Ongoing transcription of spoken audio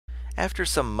After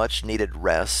some much-needed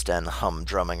rest and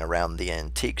humdrumming around the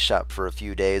antique shop for a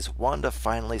few days, Wanda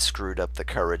finally screwed up the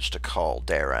courage to call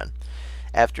Darren.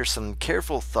 After some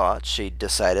careful thought, she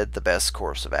decided the best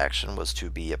course of action was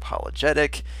to be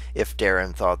apologetic if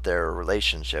Darren thought their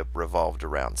relationship revolved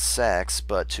around sex,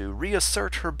 but to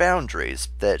reassert her boundaries,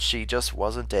 that she just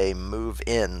wasn't a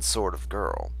move-in sort of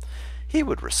girl. He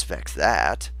would respect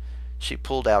that. She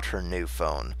pulled out her new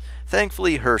phone.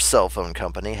 Thankfully, her cell phone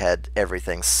company had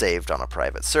everything saved on a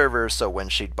private server, so when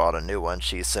she'd bought a new one,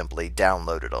 she simply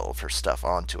downloaded all of her stuff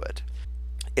onto it.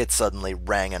 It suddenly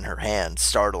rang in her hand,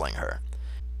 startling her.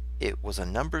 It was a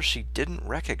number she didn't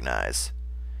recognize.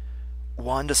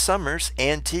 "Wanda Summers,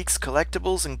 Antiques,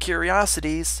 Collectibles, and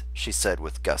Curiosities," she said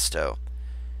with gusto.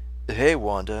 "Hey,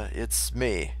 Wanda, it's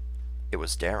me." It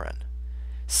was Darren.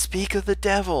 "Speak of the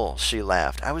devil," she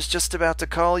laughed. "I was just about to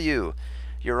call you.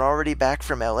 You're already back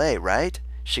from L.A., right?"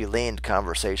 She leaned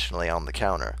conversationally on the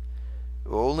counter.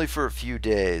 "Only for a few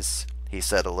days," he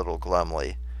said a little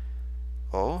glumly.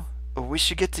 "Oh, we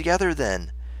should get together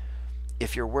then.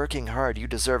 If you're working hard, you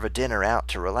deserve a dinner out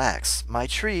to relax. My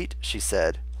treat," she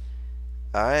said.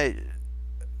 I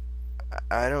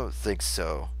don't think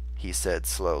so," he said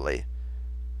slowly.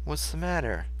 "What's the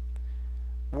matter?"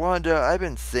 "Wanda, I've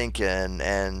been thinking,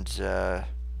 and, the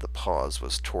pause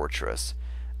was torturous.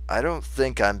 I don't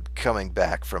think I'm coming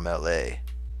back from L.A.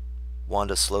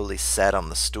 Wanda slowly sat on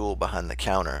the stool behind the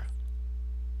counter.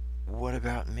 "What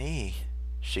about me?"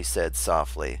 she said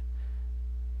softly.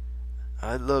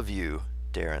 "I love you,"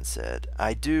 Darren said.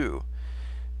 "I do.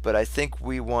 But I think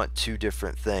we want two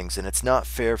different things, and it's not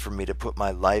fair for me to put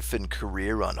my life and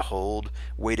career on hold,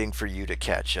 waiting for you to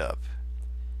catch up."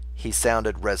 He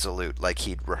sounded resolute, like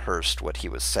he'd rehearsed what he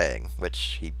was saying,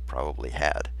 which he probably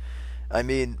had. "I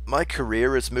mean, my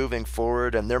career is moving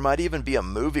forward, and there might even be a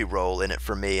movie role in it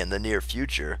for me in the near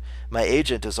future. My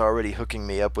agent is already hooking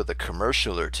me up with a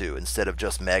commercial or two instead of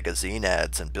just magazine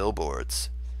ads and billboards."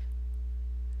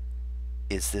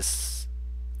 Is this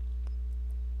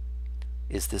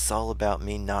all about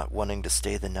me not wanting to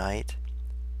stay the night?"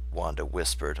 Wanda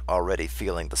whispered, already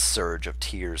feeling the surge of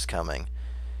tears coming.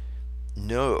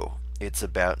 "No, it's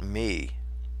about me,"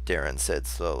 Darren said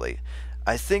slowly.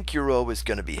 "I think you're always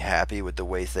going to be happy with the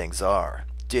way things are.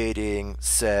 Dating,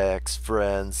 sex,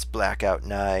 friends, blackout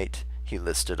night," he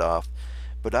listed off.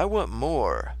 "But I want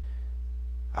more.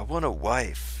 I want a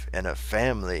wife and a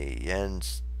family and—"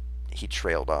 He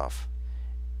trailed off.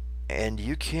 "And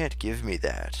you can't give me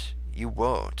that. You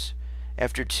won't.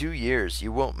 After 2 years,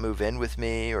 you won't move in with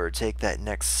me or take that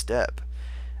next step.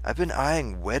 I've been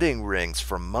eyeing wedding rings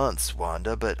for months,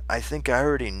 Wanda, but I think I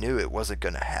already knew it wasn't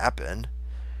going to happen."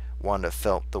 Wanda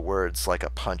felt the words like a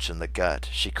punch in the gut.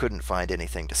 She couldn't find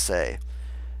anything to say.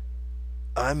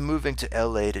 "I'm moving to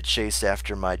L.A. to chase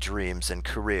after my dreams and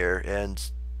career, and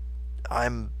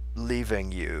I'm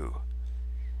leaving you,"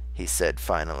 he said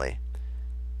finally.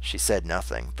 She said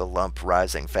nothing, the lump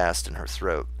rising fast in her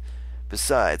throat.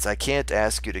 "Besides, I can't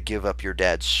ask you to give up your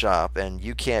dad's shop, and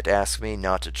you can't ask me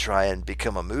not to try and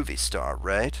become a movie star,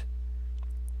 right?"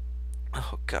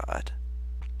 "Oh, God,"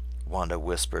 Wanda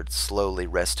whispered, slowly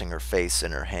resting her face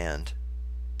in her hand.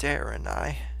 "Darren,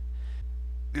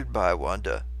 Goodbye,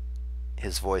 Wanda."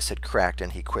 His voice had cracked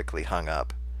and he quickly hung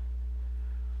up.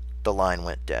 The line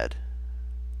went dead.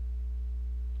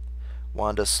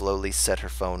 Wanda slowly set her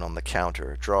phone on the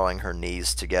counter, drawing her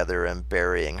knees together and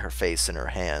burying her face in her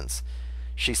hands.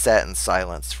 She sat in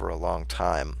silence for a long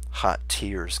time, hot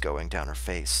tears going down her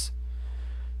face.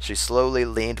 She slowly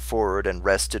leaned forward and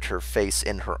rested her face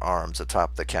in her arms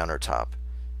atop the countertop.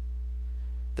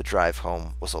 The drive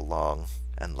home was a long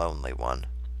and lonely one.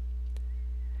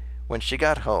 When she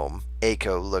got home,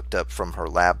 Aiko looked up from her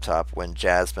laptop when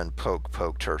Jasmine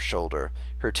poked her shoulder.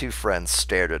 Her two friends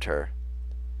stared at her.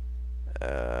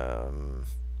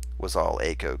 Was all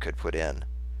Aiko could put in.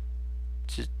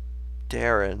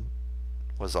 "Darren,"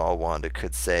 was all Wanda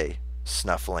could say,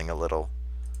 snuffling a little.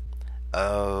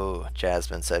 "Oh,"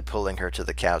 Jasmine said, pulling her to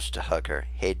the couch to hug her.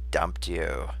 "He dumped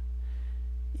you."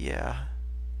 "Yeah,"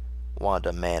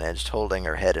 Wanda managed, holding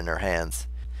her head in her hands.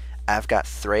 "I've got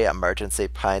 3 emergency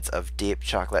pints of deep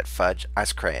chocolate fudge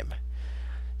ice cream,"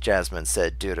 Jasmine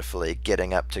said dutifully,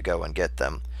 getting up to go and get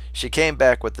them. She came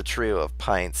back with the trio of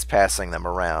pints, passing them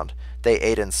around. They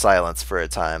ate in silence for a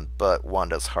time, but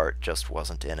Wanda's heart just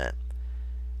wasn't in it.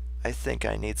 "I think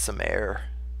I need some air,"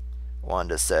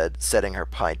 Wanda said, setting her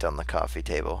pint on the coffee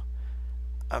table.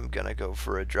 "I'm gonna go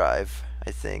for a drive,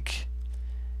 I think."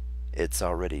 "It's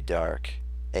already dark,"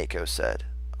 Aiko said.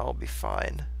 "I'll be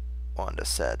fine," Wanda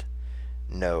said.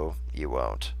 "No, you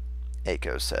won't,"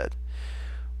 Aiko said.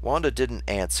 Wanda didn't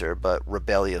answer, but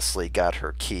rebelliously got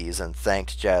her keys and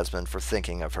thanked Jasmine for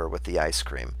thinking of her with the ice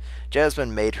cream.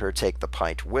 Jasmine made her take the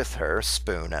pint with her,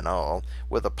 spoon and all,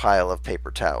 with a pile of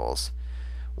paper towels.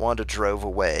 Wanda drove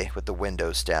away, with the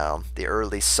windows down, the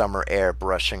early summer air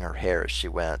brushing her hair as she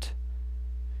went.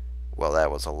 Well,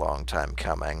 that was a long time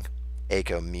coming,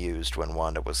 Aiko mused when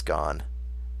Wanda was gone.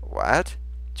 What?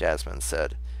 Jasmine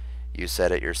said. You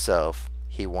said it yourself.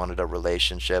 He wanted a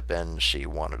relationship and she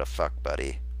wanted a fuck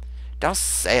buddy. Don't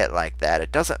say it like that.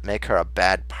 It doesn't make her a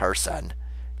bad person,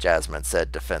 Jasmine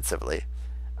said defensively.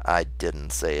 I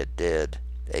didn't say it did,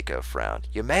 Aiko frowned.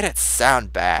 You made it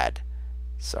sound bad.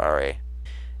 Sorry.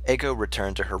 Aiko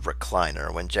returned to her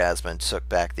recliner when Jasmine took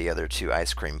back the other 2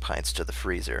 ice cream pints to the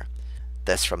freezer.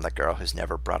 This from the girl who's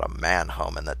never brought a man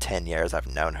home in the 10 years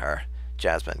I've known her,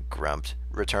 Jasmine grumped,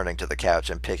 returning to the couch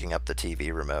and picking up the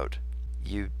TV remote.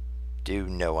 You do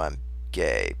know I'm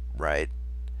gay, right?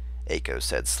 Aiko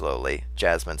said slowly.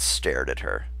 Jasmine stared at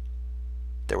her.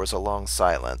 There was a long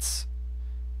silence.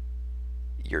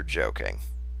 You're joking.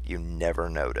 You never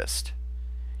noticed.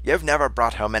 You've never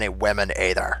brought home any women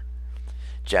either,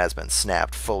 Jasmine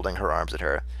snapped, folding her arms at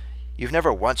her. You've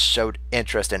never once showed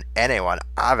interest in anyone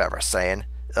I've ever seen.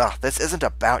 Ugh, this isn't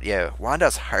about you.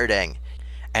 Wanda's hurting.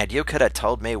 And you could have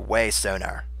told me way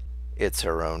sooner. It's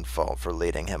her own fault for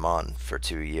leading him on for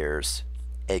 2 years.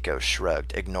 Aiko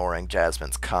shrugged, ignoring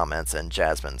Jasmine's comments, and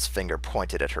Jasmine's finger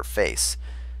pointed at her face.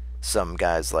 Some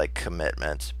guys like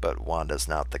commitment, but Wanda's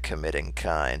not the committing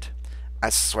kind. I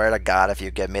swear to God, if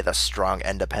you give me the strong,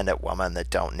 independent woman that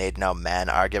don't need no man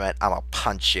argument, I'ma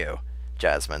punch you,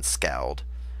 Jasmine scowled.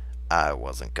 I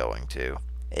wasn't going to,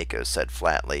 Aiko said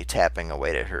flatly, tapping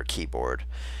away at her keyboard.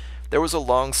 There was a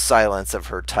long silence of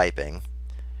her typing.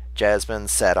 Jasmine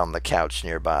sat on the couch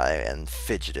nearby and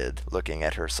fidgeted, looking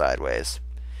at her sideways.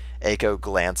 Aiko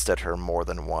glanced at her more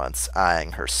than once,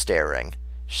 eyeing her staring.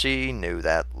 She knew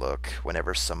that look.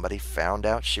 Whenever somebody found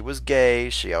out she was gay,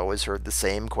 she always heard the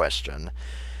same question.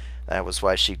 That was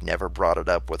why she'd never brought it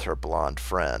up with her blonde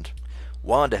friend.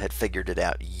 Wanda had figured it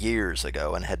out years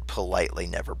ago and had politely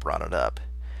never brought it up.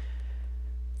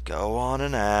 Go on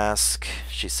and ask,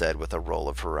 she said with a roll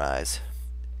of her eyes.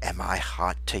 Am I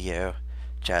hot to you?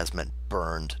 Jasmine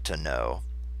burned to know.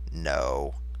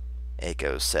 No,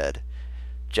 Aiko said.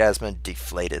 Jasmine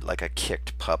deflated like a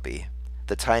kicked puppy.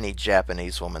 The tiny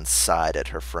Japanese woman sighed at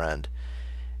her friend.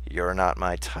 You're not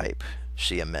my type,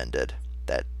 she amended.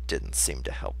 That didn't seem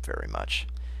to help very much.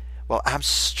 Well, I'm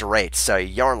straight, so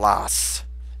your loss.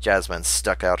 Jasmine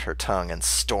stuck out her tongue and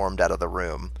stormed out of the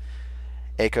room.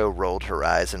 Aiko rolled her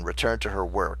eyes and returned to her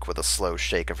work with a slow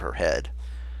shake of her head.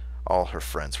 All her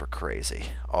friends were crazy,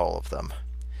 all of them.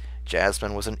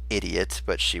 Jasmine was an idiot,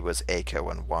 but she was Aiko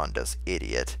and Wanda's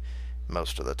idiot.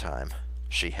 Most of the time,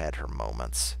 she had her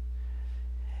moments.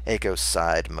 Aiko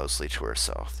sighed mostly to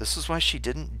herself. This is why she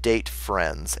didn't date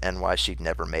friends and why she'd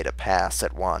never made a pass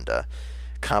at Wanda.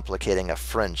 Complicating a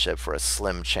friendship for a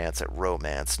slim chance at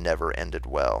romance never ended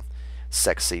well.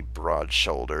 Sexy broad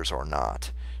shoulders or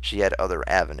not, she had other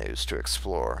avenues to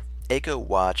explore. Aiko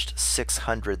watched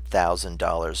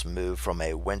 $600,000 move from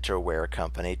a winter wear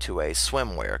company to a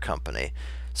swimwear company.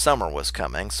 Summer was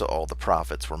coming, so all the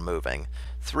profits were moving.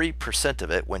 3% of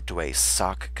it went to a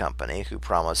sock company who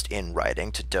promised in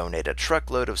writing to donate a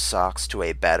truckload of socks to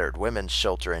a battered women's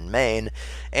shelter in Maine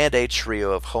and a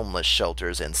trio of homeless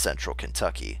shelters in central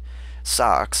Kentucky.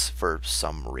 Socks, for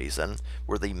some reason,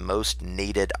 were the most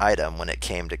needed item when it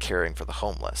came to caring for the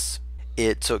homeless.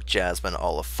 It took Jasmine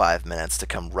all of 5 minutes to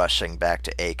come rushing back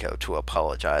to Aiko to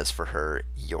apologize for her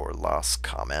 "your loss"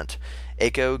 comment.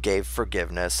 Aiko gave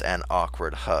forgiveness and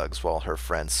awkward hugs while her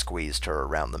friend squeezed her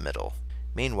around the middle.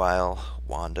 Meanwhile,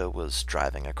 Wanda was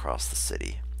driving across the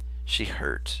city. She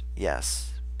hurt,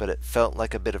 yes, but it felt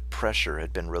like a bit of pressure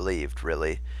had been relieved,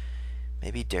 really.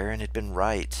 Maybe Darren had been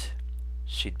right.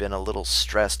 She'd been a little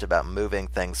stressed about moving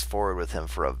things forward with him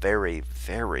for a very,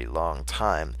 very long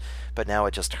time, but now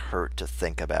it just hurt to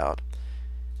think about.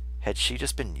 Had she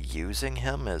just been using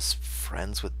him as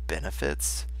friends with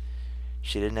benefits?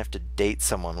 She didn't have to date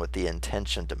someone with the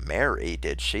intention to marry,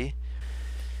 did she?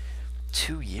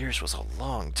 2 years was a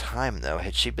long time, though.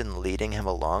 Had she been leading him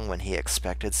along when he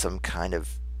expected some kind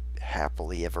of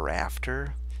happily ever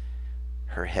after?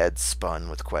 Her head spun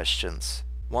with questions.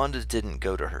 Wanda didn't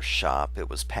go to her shop. It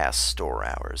was past store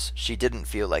hours. She didn't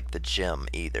feel like the gym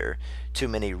either. Too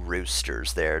many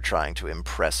roosters there trying to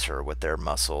impress her with their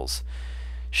muscles.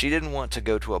 She didn't want to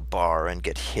go to a bar and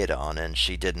get hit on, and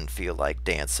she didn't feel like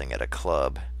dancing at a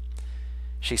club.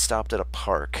 She stopped at a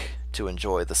park to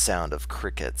enjoy the sound of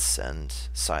crickets and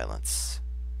silence.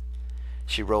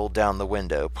 She rolled down the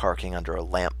window, parking under a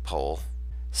lamp pole.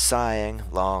 Sighing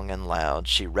long and loud,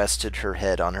 she rested her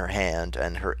head on her hand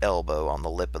and her elbow on the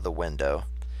lip of the window.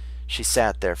 She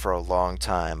sat there for a long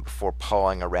time before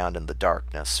pawing around in the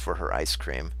darkness for her ice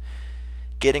cream.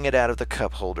 Getting it out of the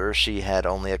cup holder, she had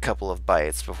only a couple of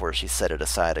bites before she set it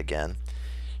aside again.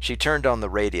 She turned on the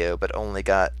radio, but only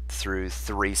got through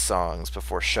 3 songs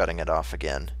before shutting it off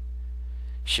again.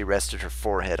 She rested her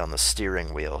forehead on the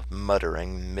steering wheel,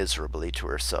 muttering miserably to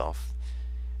herself.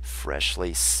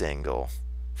 Freshly single,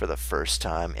 for the first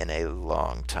time in a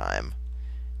long time.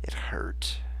 It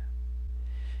hurt.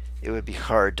 It would be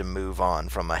hard to move on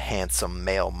from a handsome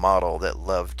male model that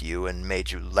loved you and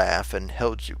made you laugh and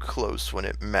held you close when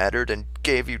it mattered and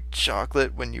gave you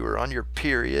chocolate when you were on your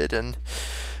period and...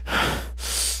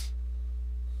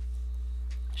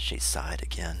 She sighed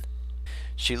again.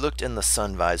 She looked in the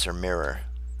sun visor mirror.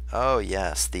 Oh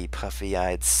yes, the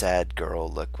puffy-eyed sad girl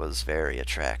look was very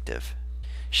attractive.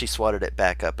 She swatted it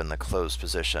back up in the closed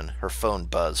position. Her phone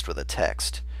buzzed with a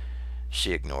text.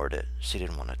 She ignored it. She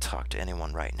didn't want to talk to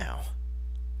anyone right now.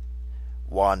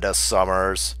 Wanda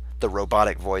Summers. The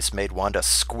robotic voice made Wanda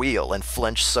squeal and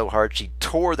flinch so hard she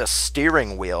tore the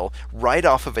steering wheel right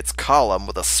off of its column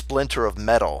with a splinter of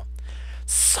metal.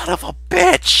 Son of a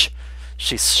bitch!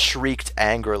 She shrieked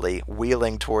angrily,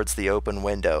 wheeling towards the open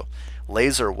window.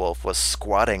 Laser Wolf was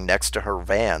squatting next to her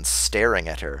van, staring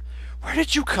at her. Where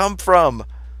did you come from?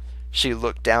 She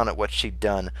looked down at what she'd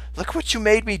done. Look what you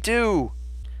made me do!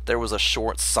 There was a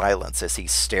short silence as he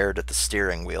stared at the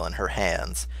steering wheel in her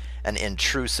hands. An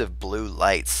intrusive blue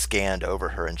light scanned over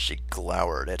her and she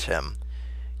glowered at him.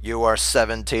 You are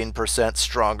 17%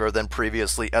 stronger than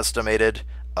previously estimated.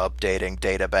 Updating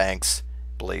databanks.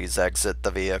 Please exit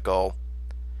the vehicle.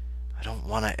 I don't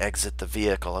want to exit the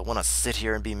vehicle. I want to sit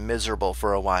here and be miserable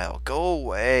for a while. Go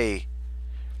away.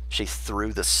 She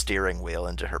threw the steering wheel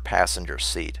into her passenger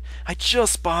seat. I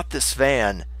just bought this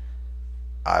van.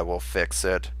 I will fix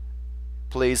it.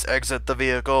 Please exit the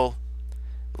vehicle.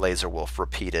 Laser Wolf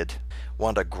repeated.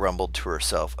 Wanda grumbled to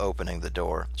herself, opening the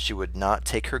door. She would not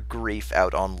take her grief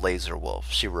out on Laser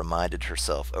Wolf, she reminded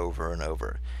herself over and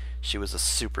over. She was a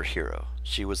superhero.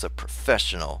 She was a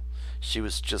professional. She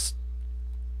was just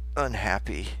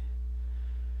unhappy.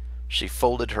 She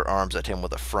folded her arms at him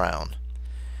with a frown.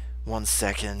 1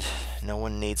 second. No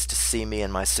one needs to see me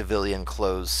in my civilian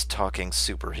clothes talking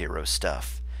superhero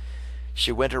stuff.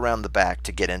 She went around the back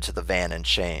to get into the van and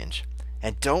change.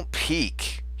 And don't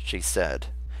peek, she said.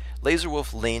 Laser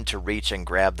Wolf leaned to reach and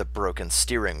grab the broken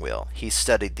steering wheel. He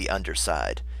studied the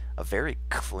underside. A very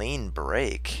clean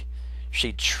break.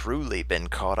 She'd truly been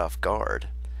caught off guard.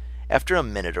 After a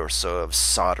minute or so of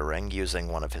soldering using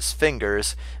one of his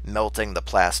fingers, melting the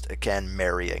plastic and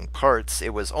marrying parts,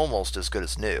 it was almost as good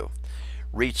as new.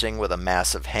 Reaching with a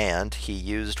massive hand, he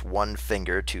used one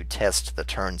finger to test the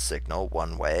turn signal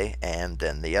one way and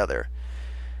then the other.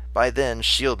 By then,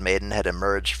 Shield Maiden had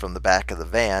emerged from the back of the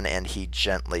van and he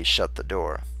gently shut the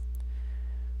door.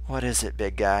 What is it,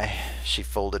 big guy? She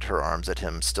folded her arms at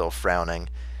him, still frowning.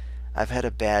 I've had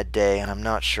a bad day and I'm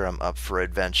not sure I'm up for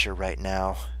adventure right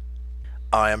now.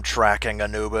 I am tracking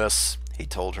Anubis, he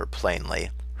told her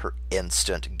plainly. Her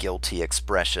instant guilty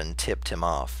expression tipped him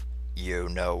off. You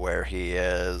know where he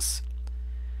is.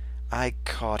 I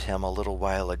caught him a little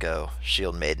while ago,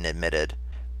 Shield Maiden admitted.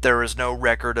 There is no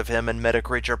record of him in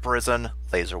Metacreature Prison.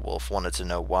 Laser Wolf wanted to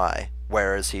know why.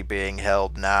 Where is he being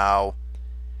held now?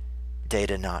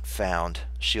 Data not found,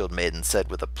 Shield Maiden said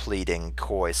with a pleading,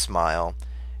 coy smile.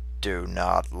 Do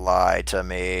not lie to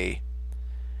me.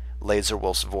 Laser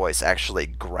Wolf's voice actually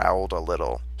growled a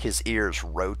little. His ears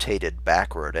rotated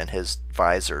backward and his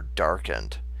visor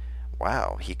darkened.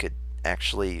 Wow, he could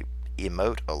actually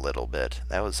emote a little bit.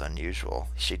 That was unusual.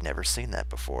 She'd never seen that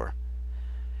before.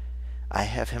 I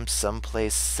have him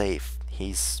someplace safe.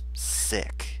 He's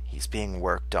sick. He's being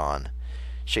worked on,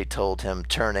 she told him,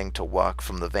 turning to walk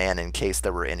from the van in case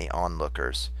there were any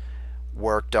onlookers.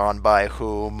 Worked on by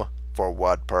whom? For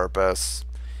what purpose?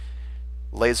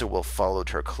 Laser Wolf followed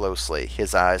her closely,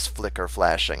 his eyes flicker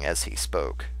flashing as he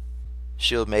spoke.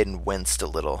 Shield Maiden winced a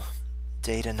little.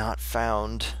 Data not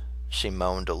found. She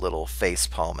moaned a little,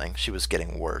 face-palming. She was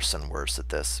getting worse and worse at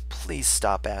this. Please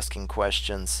stop asking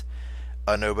questions.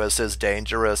 Anubis is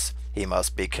dangerous. He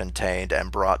must be contained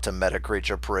and brought to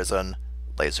Metacreature Prison,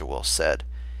 Laser Wolf said.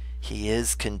 He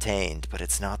is contained, but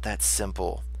it's not that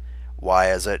simple.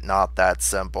 Why is it not that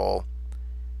simple?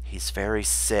 He's very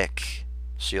sick,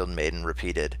 Shield Maiden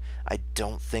repeated. I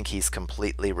don't think he's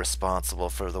completely responsible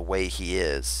for the way he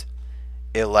is.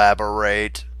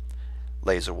 Elaborate,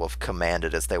 Laser Wolf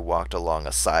commanded as they walked along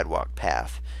a sidewalk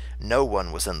path. No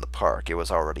one was in the park. It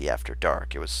was already after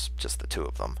dark. It was just the two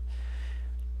of them.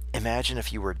 Imagine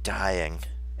if you were dying,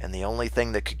 and the only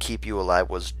thing that could keep you alive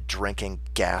was drinking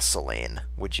gasoline.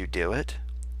 Would you do it?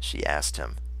 She asked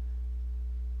him.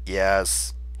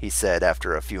 Yes, he said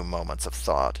after a few moments of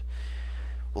thought.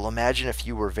 Well, imagine if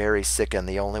you were very sick and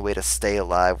the only way to stay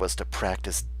alive was to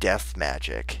practice death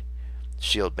magic,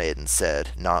 Shield Maiden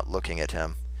said, not looking at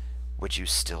him. Would you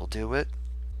still do it?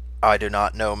 I do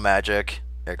not know magic.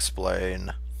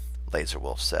 Explain,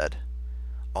 Laserwolf said.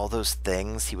 All those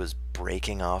things he was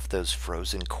breaking off those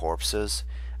frozen corpses,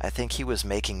 I think he was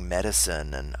making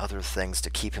medicine and other things to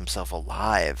keep himself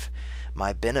alive.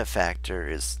 My benefactor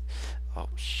is... Oh,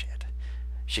 shit.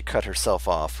 She cut herself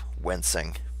off,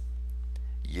 wincing.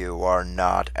 You are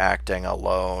not acting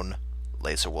alone,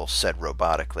 Laserwolf said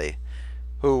robotically.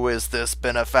 Who is this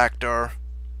benefactor?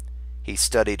 He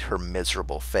studied her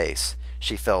miserable face.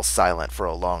 She fell silent for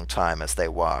a long time as they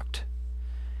walked.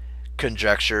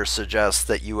 Conjecture suggests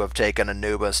that you have taken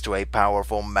Anubis to a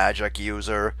powerful magic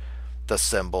user. The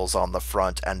symbols on the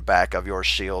front and back of your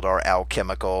shield are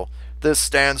alchemical. This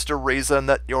stands to reason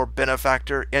that your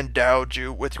benefactor endowed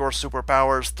you with your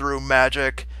superpowers through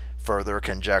magic. Further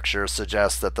conjecture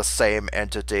suggests that the same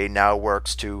entity now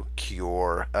works to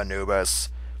cure Anubis.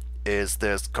 Is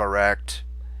this correct?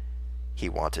 He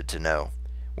wanted to know.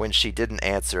 When she didn't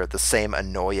answer, the same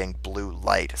annoying blue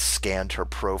light scanned her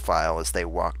profile as they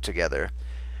walked together.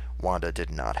 Wanda did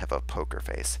not have a poker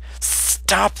face.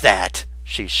 Stop that!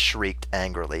 She shrieked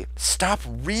angrily. Stop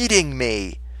reading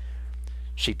me!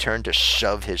 She turned to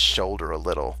shove his shoulder a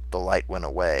little. The light went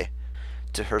away.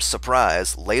 To her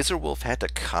surprise, Laserwolf had to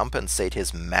compensate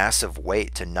his massive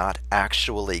weight to not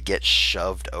actually get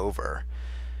shoved over.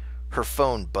 Her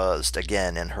phone buzzed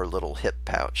again in her little hip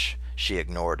pouch. She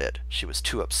ignored it. She was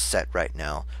too upset right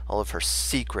now. All of her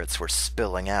secrets were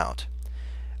spilling out.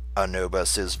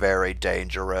 Anubis is very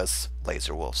dangerous,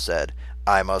 Laserwolf said.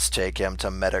 I must take him to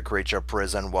Metacreature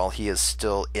Prison while he is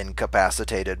still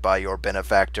incapacitated by your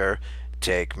benefactor.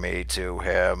 Take me to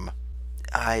him.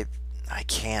 I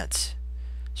can't,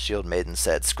 Shield Maiden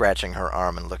said, scratching her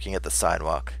arm and looking at the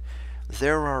sidewalk.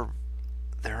 There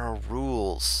are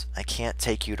rules. I can't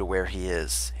take you to where he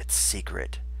is. It's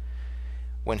secret.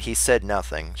 When he said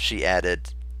nothing, she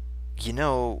added, You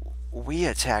know, we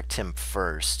attacked him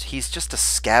first. He's just a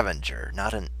scavenger,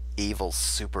 not an evil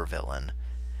supervillain.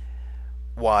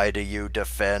 Why do you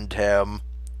defend him?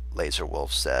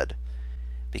 Laserwolf said.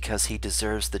 Because he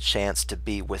deserves the chance to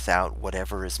be without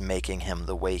whatever is making him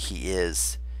the way he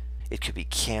is. It could be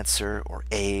cancer, or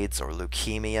AIDS, or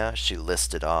leukemia, she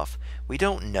listed off. We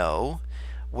don't know.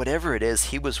 Whatever it is,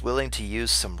 he was willing to use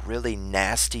some really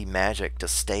nasty magic to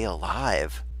stay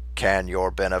alive. Can your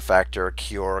benefactor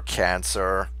cure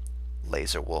cancer?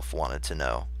 Laserwolf wanted to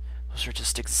know. Those are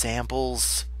just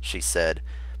examples, she said.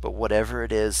 But whatever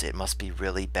it is, it must be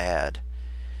really bad.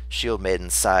 Shield Maiden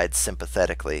sighed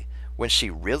sympathetically. When she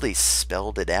really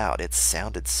spelled it out, it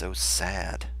sounded so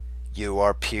sad. You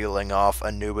are peeling off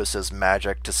Anubis's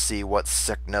magic to see what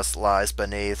sickness lies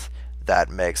beneath. That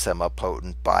makes him a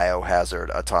potent biohazard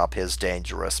atop his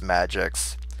dangerous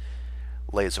magics.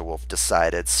 Laserwolf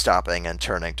decided, stopping and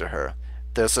turning to her.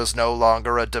 This is no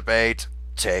longer a debate.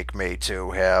 Take me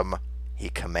to him, he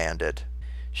commanded.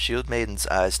 Shield Maiden's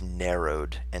eyes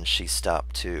narrowed, and she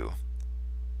stopped too.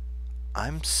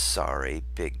 I'm sorry,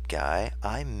 big guy.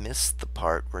 I missed the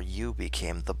part where you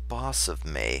became the boss of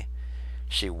me,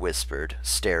 she whispered,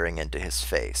 staring into his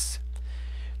face.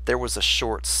 There was a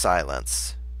short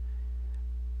silence.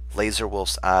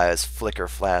 Laserwolf's eyes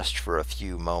flashed for a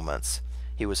few moments.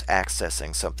 He was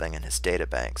accessing something in his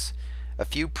databanks. A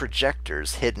few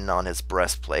projectors hidden on his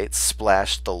breastplate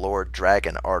splashed the Lord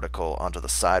Dragon article onto the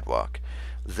sidewalk.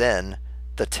 Then,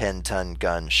 the 10-ton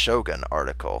gun Shogun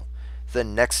article.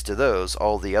 Then next to those,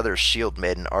 all the other Shield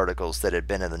Maiden articles that had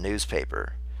been in the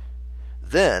newspaper.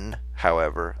 Then,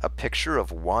 however, a picture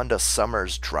of Wanda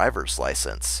Summers' driver's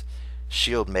license.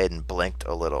 Shield Maiden blinked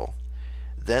a little.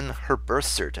 Then her birth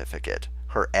certificate,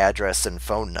 her address and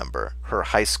phone number, her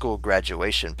high school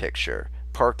graduation picture,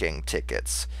 parking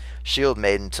tickets. Shield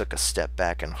Maiden took a step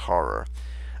back in horror.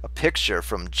 A picture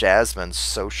from Jasmine's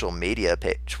social media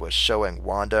page was showing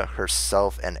Wanda,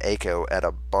 herself, and Eiko at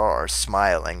a bar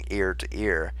smiling ear to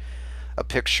ear. A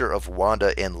picture of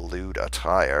Wanda in lewd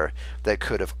attire that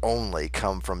could have only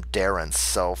come from Darren's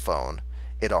cell phone.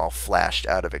 It all flashed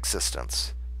out of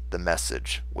existence. The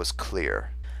message was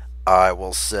clear. I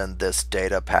will send this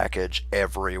data package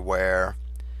everywhere,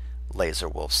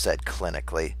 Laserwolf said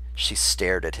clinically. She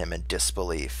stared at him in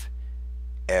disbelief.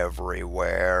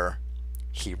 Everywhere,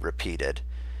 he repeated.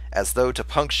 As though to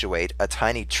punctuate, a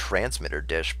tiny transmitter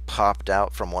dish popped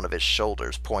out from one of his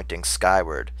shoulders, pointing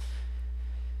skyward.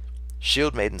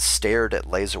 Shield Maiden stared at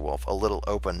Laserwolf, a little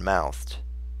open-mouthed.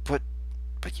 But,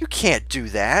 but you can't do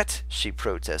that, she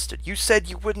protested. You said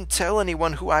you wouldn't tell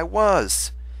anyone who I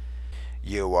was.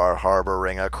 You are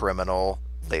harboring a criminal,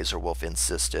 Laserwolf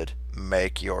insisted.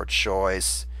 Make your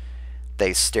choice.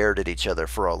 They stared at each other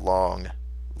for a long,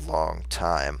 long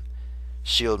time.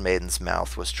 Shield Maiden's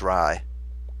mouth was dry.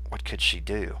 What could she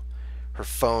do? Her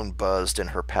phone buzzed in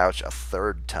her pouch a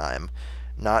third time.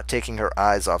 Not taking her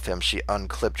eyes off him, she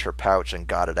unclipped her pouch and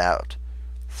got it out.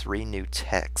 3 new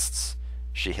texts.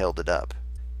 She held it up.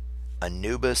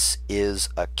 Anubis is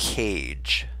a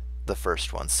cage, the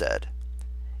first one said.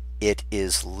 It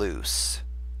is loose,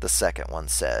 the second one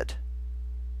said.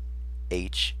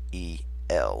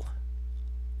 H-E-L.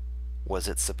 Was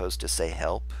it supposed to say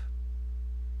help?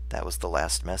 That was the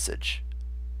last message.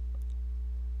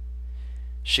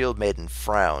 Shield Maiden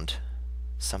frowned.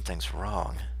 Something's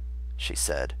wrong, she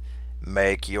said.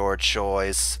 Make your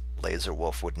choice.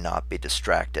 Laserwolf would not be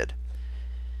distracted.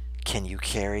 Can you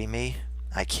carry me?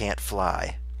 I can't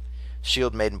fly.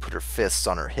 Shield Maiden put her fists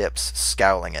on her hips,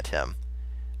 scowling at him.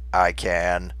 I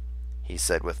can, he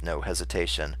said with no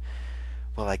hesitation.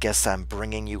 Well, I guess I'm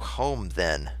bringing you home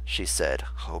then, she said.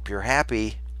 Hope you're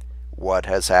happy. What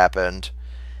has happened?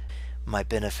 My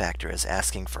benefactor is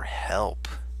asking for help.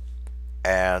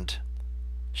 And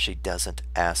she doesn't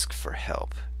ask for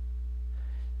help.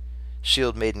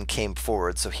 Shield Maiden came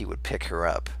forward so he would pick her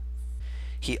up.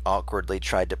 He awkwardly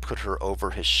tried to put her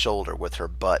over his shoulder with her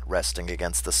butt resting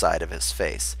against the side of his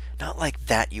face. Not like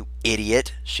that, you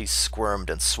idiot, she squirmed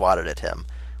and swatted at him.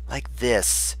 Like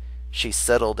this. She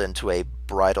settled into a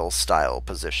bridal-style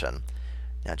position.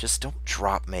 Now just don't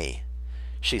drop me,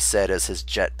 she said as his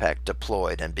jetpack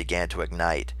deployed and began to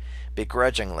ignite.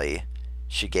 Begrudgingly,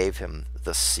 she gave him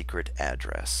the secret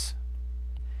address.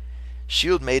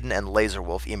 Shield Maiden and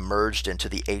Laserwolf emerged into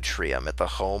the atrium at the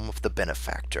home of the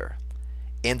benefactor.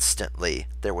 Instantly,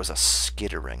 there was a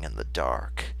skittering in the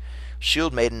dark.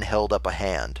 Shield Maiden held up a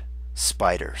hand.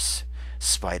 Spiders.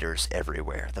 Spiders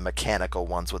everywhere, the mechanical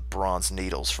ones with bronze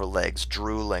needles for legs,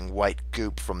 drooling white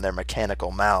goop from their mechanical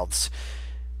mouths.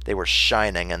 They were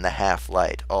shining in the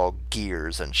half-light, all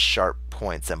gears and sharp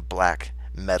points and black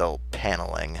metal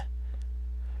paneling.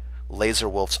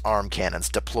 Laserwolf's arm cannons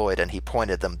deployed, and he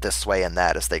pointed them this way and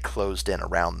that as they closed in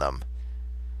around them.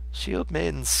 Shield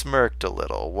Maiden smirked a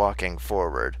little, walking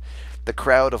forward. The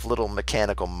crowd of little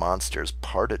mechanical monsters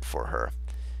parted for her.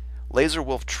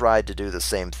 Laserwolf tried to do the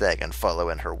same thing and follow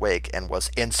in her wake, and was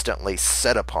instantly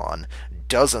set upon,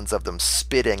 dozens of them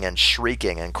spitting and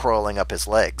shrieking and crawling up his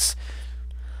legs.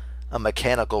 A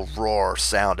mechanical roar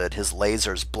sounded, his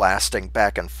lasers blasting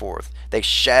back and forth. They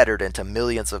shattered into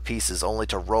millions of pieces, only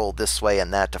to roll this way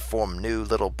and that to form new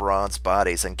little bronze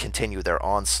bodies and continue their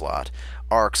onslaught.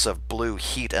 Arcs of blue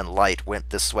heat and light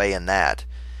went this way and that.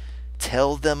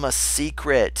 Tell them a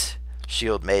secret,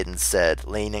 Shield Maiden said,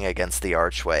 leaning against the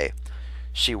archway.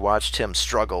 She watched him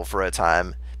struggle for a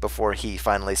time before he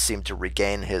finally seemed to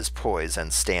regain his poise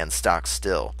and stand stock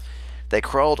still. They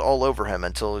crawled all over him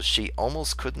until she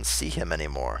almost couldn't see him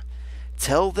anymore.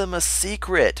 Tell them a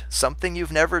secret, something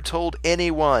you've never told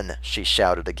anyone, she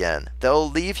shouted again. They'll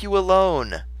leave you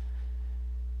alone.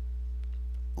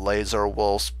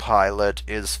 Laserwolf's pilot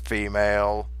is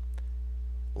female.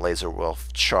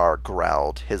 Laserwolf Char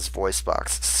growled, his voice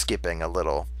box skipping a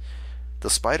little. The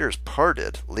spiders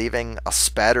parted, leaving a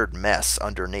spattered mess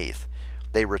underneath.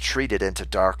 They retreated into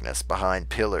darkness, behind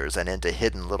pillars and into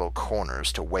hidden little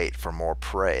corners to wait for more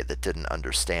prey that didn't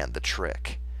understand the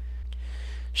trick.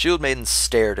 Shield Maiden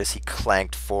stared as he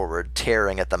clanked forward,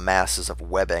 tearing at the masses of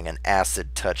webbing and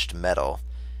acid-touched metal.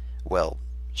 Well,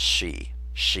 she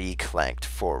clanked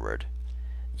forward.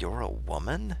 You're a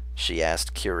woman? She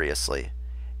asked curiously.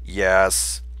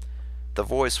 Yes. The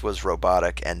voice was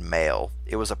robotic and male.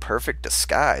 It was a perfect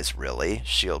disguise, really,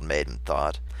 Shield Maiden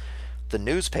thought. The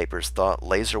newspapers thought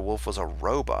Laserwolf was a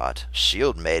robot.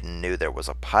 Shield Maiden knew there was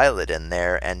a pilot in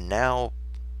there, and now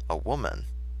a woman.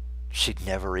 She'd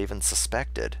never even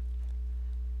suspected.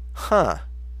 Huh.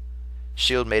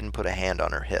 Shield Maiden put a hand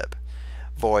on her hip.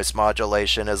 Voice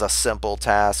modulation is a simple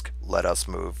task. Let us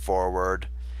move forward.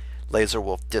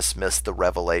 Laserwolf dismissed the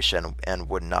revelation and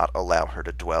would not allow her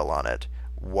to dwell on it.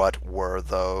 What were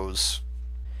those?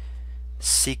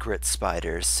 Secret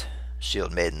spiders,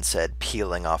 Shield Maiden said,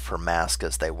 peeling off her mask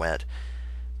as they went.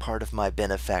 Part of my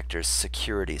benefactor's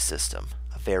security system.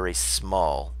 A very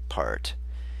small part.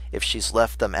 If she's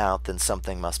left them out, then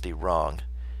something must be wrong.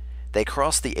 They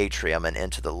crossed the atrium and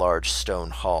into the large stone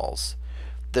halls.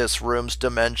 This room's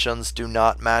dimensions do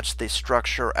not match the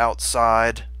structure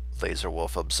outside,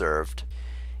 Laserwolf observed.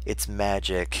 It's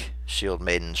magic, Shield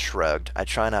Maiden shrugged. I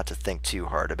try not to think too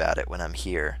hard about it when I'm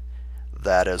here.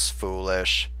 That is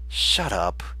foolish. Shut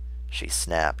up, she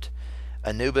snapped.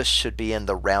 Anubis should be in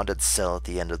the rounded cell at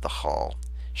the end of the hall.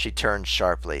 She turned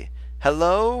sharply.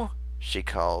 Hello? She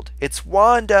called. It's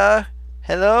Wanda!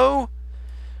 Hello?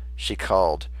 She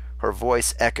called. Her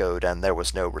voice echoed and there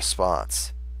was no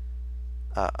response.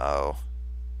 Uh-oh.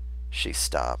 She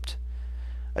stopped.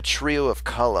 A trio of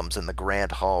columns in the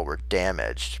grand hall were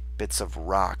damaged. Bits of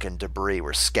rock and debris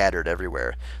were scattered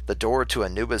everywhere. The door to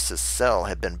Anubis's cell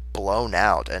had been blown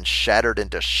out and shattered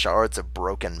into shards of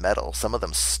broken metal, some of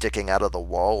them sticking out of the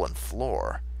wall and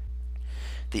floor.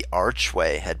 The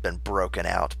archway had been broken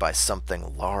out by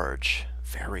something large,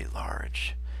 very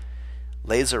large.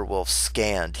 Laser Wolf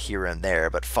scanned here and there,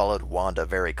 but followed Wanda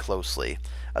very closely.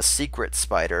 A secret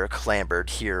spider clambered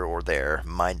here or there,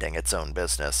 minding its own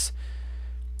business.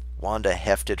 Wanda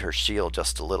hefted her shield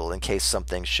just a little in case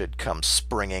something should come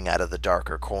springing out of the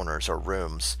darker corners or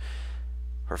rooms.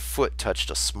 Her foot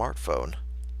touched a smartphone.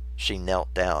 She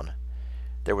knelt down.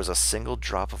 There was a single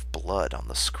drop of blood on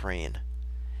the screen.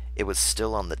 It was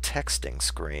still on the texting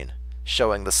screen,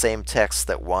 showing the same text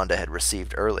that Wanda had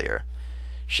received earlier.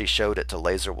 She showed it to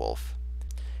Laser Wolf.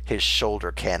 His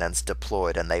shoulder cannons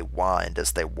deployed and they whined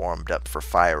as they warmed up for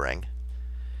firing.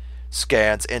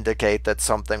 Scans indicate that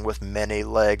something with many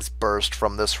legs burst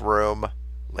from this room,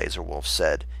 Laser Wolf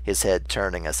said, his head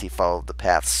turning as he followed the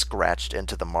path scratched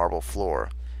into the marble floor.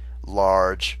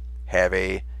 Large,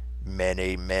 heavy,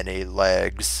 many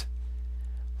legs.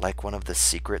 Like one of the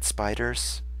secret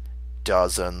spiders?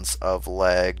 Dozens of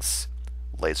legs,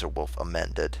 Laser Wolf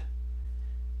amended.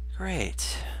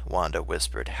 Great, Wanda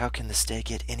whispered. How can this day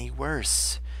get any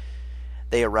worse?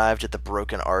 They arrived at the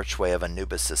broken archway of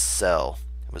Anubis's cell.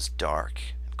 It was dark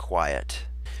and quiet.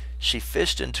 She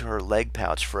fished into her leg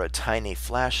pouch for a tiny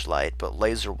flashlight, but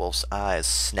Laser Wolf's eyes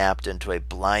snapped into a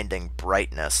blinding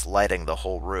brightness, lighting the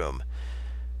whole room.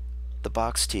 The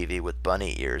box TV with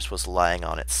bunny ears was lying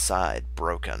on its side,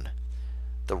 broken.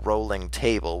 The rolling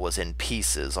table was in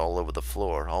pieces all over the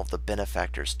floor. All of the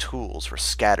benefactor's tools were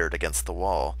scattered against the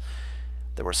wall.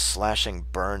 There were slashing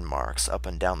burn marks up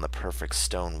and down the perfect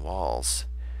stone walls.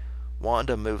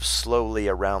 Wanda moved slowly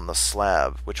around the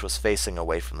slab, which was facing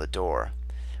away from the door.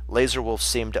 Laser Wolf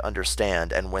seemed to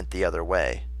understand and went the other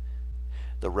way.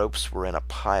 The ropes were in a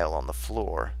pile on the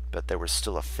floor, but there was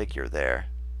still a figure there.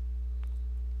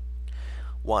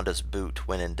 Wanda's boot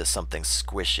went into something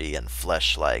squishy and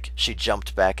flesh-like. She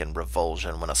jumped back in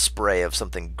revulsion when a spray of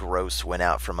something gross went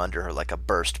out from under her like a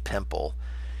burst pimple.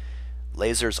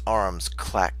 Laser's arms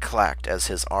clacked as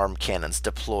his arm cannons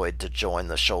deployed to join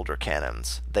the shoulder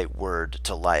cannons. They whirred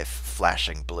to life,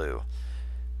 flashing blue.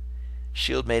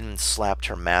 Shield Maiden slapped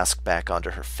her mask back onto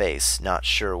her face, not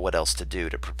sure what else to do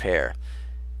to prepare.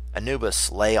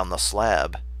 Anubis lay on the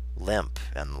slab, limp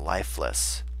and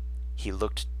lifeless. He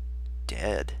looked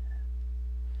dead.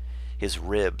 His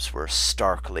ribs were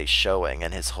starkly showing,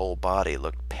 and his whole body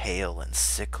looked pale and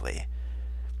sickly.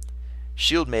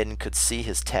 Shield Maiden could see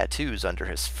his tattoos under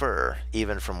his fur,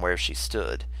 even from where she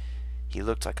stood. He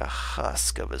looked like a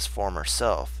husk of his former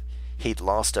self. He'd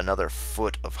lost another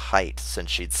foot of height since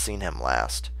she'd seen him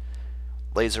last.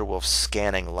 Laser Wolf's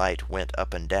scanning light went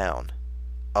up and down.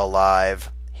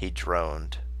 Alive, he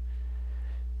droned.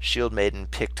 Shield Maiden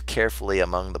picked carefully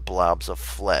among the blobs of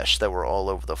flesh that were all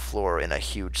over the floor in a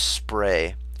huge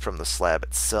spray from the slab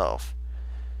itself.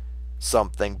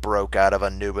 Something broke out of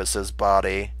Anubis's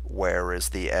body. Where is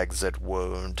the exit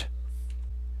wound?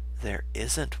 There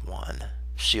isn't one.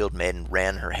 Shield Maiden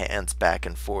ran her hands back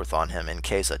and forth on him in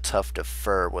case a tuft of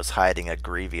fur was hiding a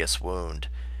grievous wound.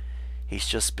 He's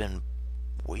just been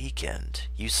weakened.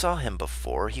 You saw him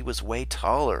before. He was way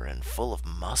taller and full of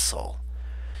muscle.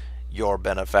 Your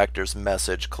benefactor's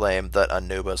message claimed that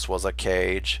Anubis was a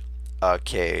cage. A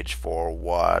cage for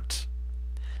what?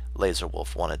 Laser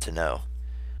Wolf wanted to know.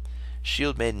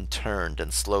 Shield Maiden turned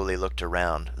and slowly looked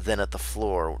around, then at the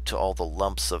floor to all the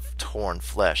lumps of torn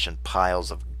flesh and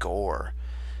piles of gore.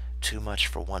 Too much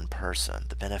for one person.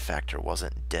 The benefactor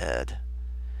wasn't dead.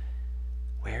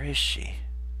 Where is she?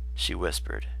 She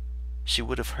whispered. She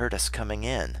would have heard us coming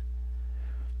in.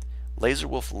 Laser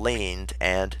Wolf leaned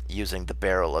and, using the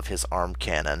barrel of his arm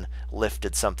cannon,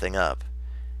 lifted something up.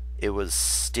 It was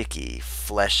sticky,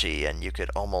 fleshy, and you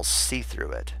could almost see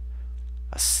through it.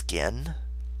 A skin?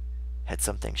 Had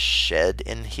something shed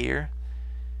in here?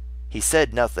 He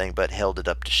said nothing but held it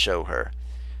up to show her.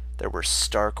 There were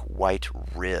stark white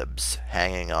ribs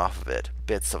hanging off of it.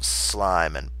 Bits of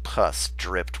slime and pus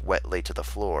dripped wetly to the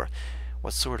floor.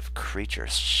 What sort of creature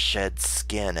shed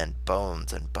skin and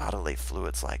bones and bodily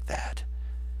fluids like that?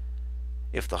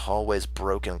 If the hallway's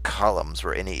broken columns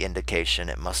were any indication,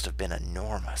 it must have been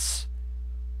enormous.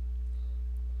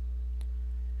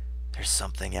 "There's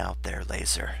something out there,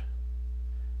 Laser,"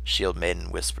 Shield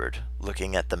Maiden whispered,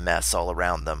 looking at the mess all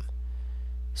around them.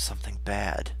 "Something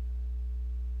bad."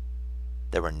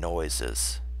 There were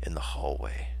noises in the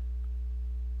hallway.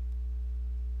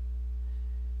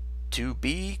 To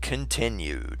be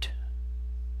continued.